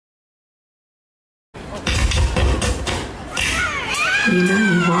You know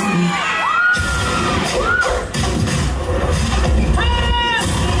you want me.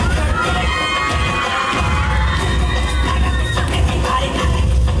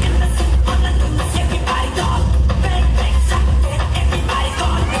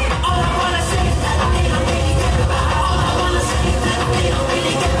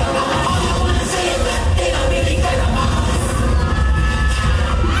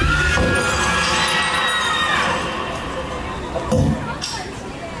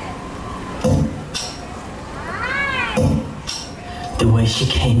 The way she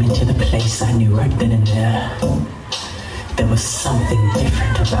came into the place, I knew right then and there was something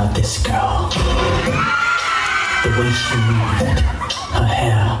different about this girl. The way she moved, her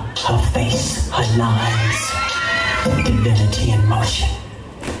hair, her face, her lines, divinity in motion.